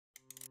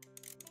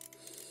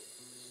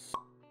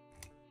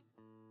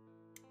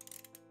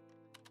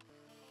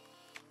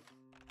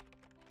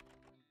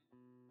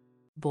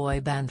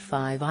Boyband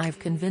 5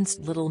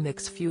 convinced Little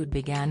Mix feud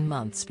began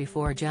months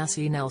before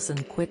Jesy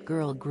Nelson quit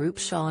girl group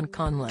Sean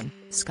Conlon,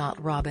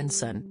 Scott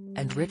Robinson,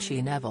 and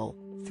Richie Neville,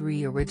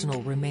 three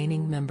original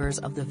remaining members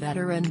of the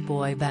veteran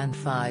Boyband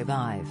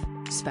 5,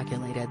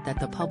 speculated that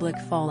the public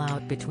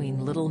fallout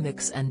between Little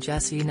Mix and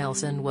Jesy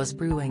Nelson was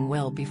brewing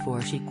well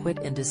before she quit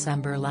in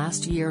December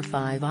last year.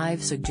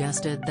 5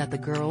 suggested that the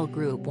girl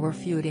group were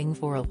feuding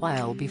for a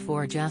while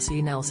before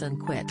Jesy Nelson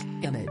quit.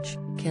 Image,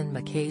 Kin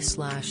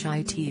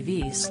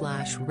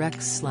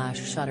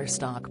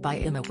McKay/ITV/Rex/Shutterstock by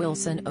Emma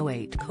Wilson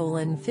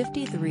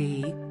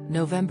 08:53,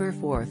 November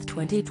 4,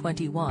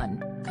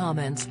 2021.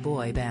 Comments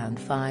Boyband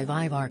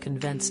 5 are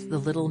convinced the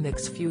Little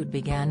Mix feud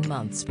began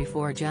months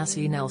before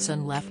Jesy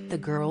Nelson left the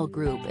girl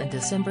group in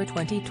December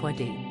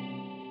 2020.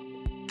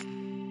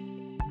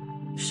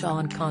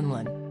 Sean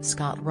Conlon,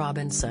 Scott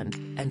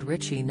Robinson, and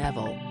Richie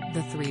Neville,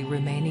 the three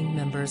remaining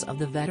members of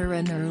the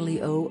veteran early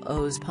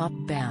 00s pop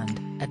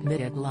band,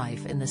 admitted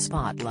life in the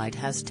spotlight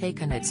has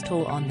taken its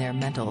toll on their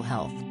mental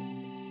health.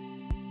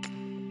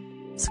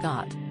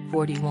 Scott,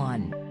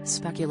 41,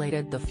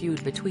 speculated the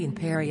feud between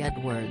Perry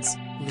Edwards,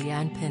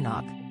 Leanne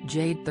Pinnock,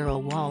 Jade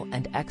Thirlwall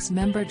and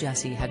ex-member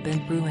Jesy had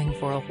been brewing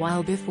for a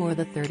while before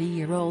the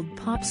 30-year-old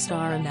pop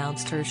star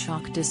announced her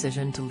shock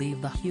decision to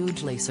leave the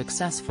hugely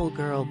successful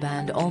girl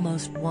band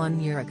almost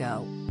 1 year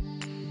ago.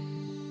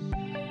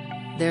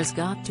 There's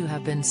got to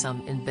have been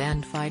some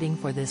in-band fighting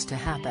for this to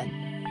happen.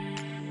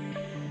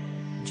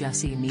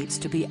 Jesy needs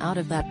to be out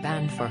of that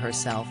band for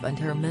herself and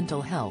her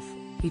mental health,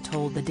 he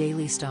told the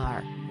Daily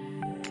Star.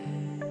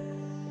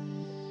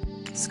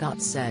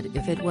 Scott said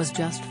if it was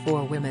just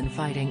four women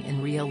fighting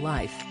in real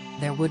life,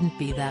 there wouldn't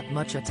be that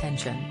much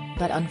attention,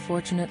 but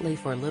unfortunately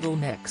for Little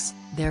Mix,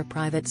 their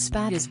private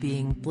spat is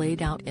being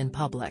played out in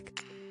public.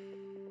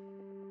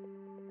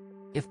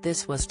 If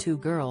this was two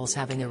girls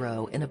having a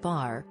row in a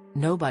bar,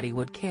 nobody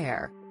would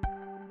care.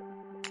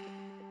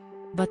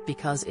 But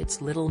because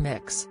it's Little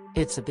Mix,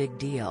 it's a big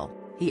deal,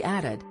 he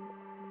added.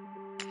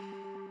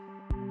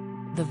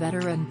 The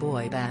veteran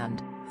boy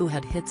band, who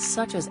had hits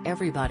such as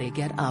Everybody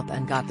Get Up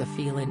and Got the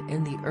Feelin'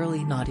 in the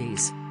early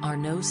noughties, are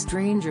no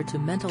stranger to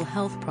mental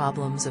health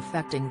problems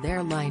affecting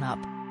their lineup.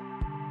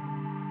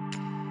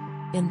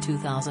 In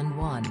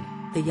 2001,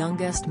 the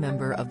youngest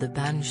member of the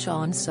band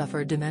Sean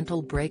suffered a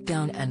mental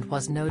breakdown and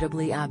was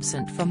notably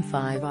absent from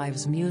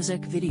 5's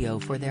music video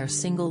for their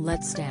single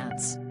Let's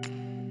Dance.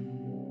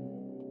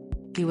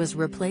 He was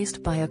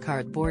replaced by a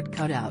cardboard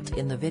cutout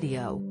in the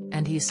video,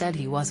 and he said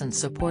he wasn't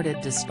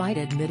supported despite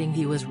admitting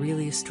he was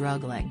really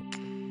struggling.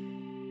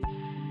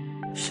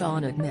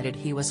 Sean admitted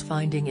he was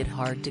finding it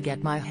hard to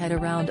get my head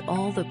around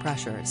all the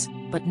pressures,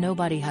 but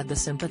nobody had the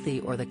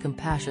sympathy or the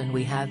compassion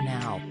we have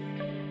now.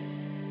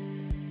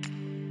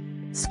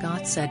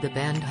 Scott said the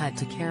band had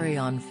to carry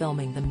on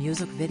filming the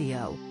music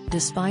video,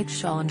 despite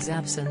Sean's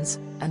absence,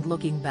 and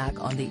looking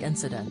back on the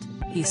incident,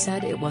 he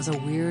said it was a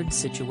weird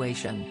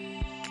situation.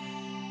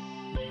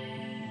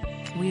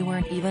 We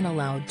weren't even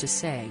allowed to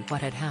say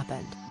what had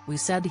happened, we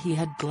said he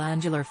had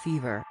glandular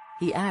fever,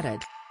 he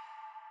added.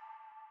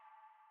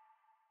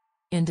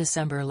 In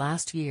December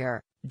last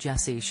year,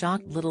 Jesy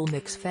shocked Little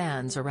Mix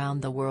fans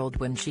around the world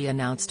when she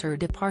announced her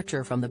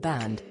departure from the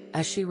band,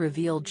 as she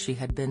revealed she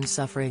had been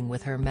suffering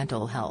with her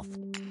mental health.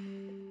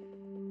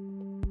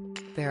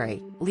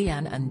 Perry,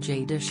 Leanne and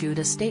Jade issued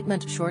a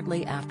statement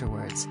shortly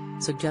afterwards,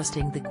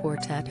 suggesting the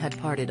quartet had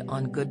parted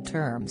on good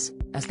terms,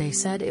 as they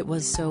said it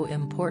was so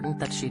important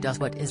that she does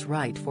what is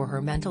right for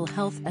her mental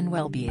health and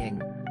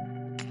well-being.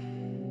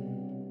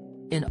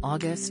 In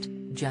August,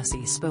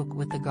 Jesy spoke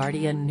with The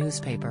Guardian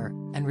newspaper,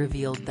 and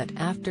revealed that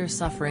after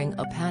suffering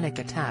a panic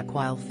attack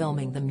while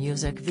filming the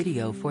music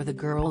video for the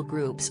girl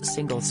group's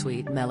single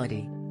Sweet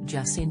Melody,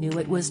 Jesy knew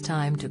it was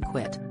time to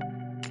quit.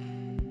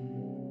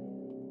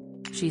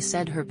 She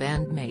said her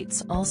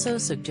bandmates also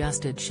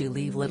suggested she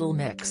leave Little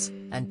Mix,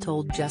 and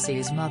told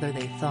Jesy's mother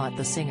they thought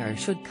the singer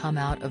should come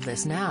out of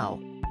this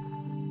now.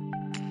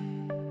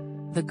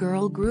 The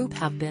girl group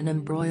have been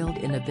embroiled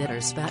in a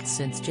bitter spat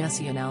since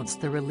Jesy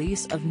announced the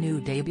release of new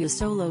debut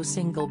solo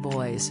single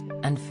Boys,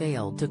 and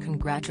failed to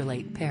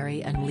congratulate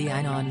Perry and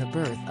Leanne on the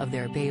birth of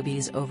their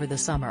babies over the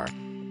summer.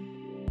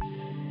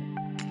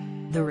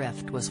 The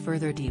rift was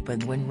further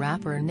deepened when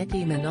rapper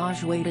Nicki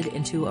Minaj waded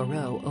into a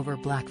row over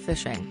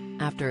blackfishing,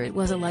 after it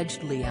was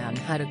alleged Leanne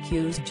had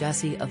accused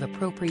Jesy of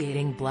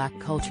appropriating black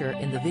culture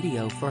in the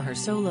video for her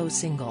solo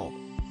single.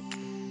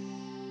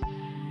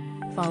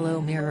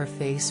 Follow Mirror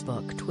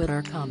Facebook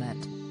Twitter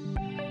comment.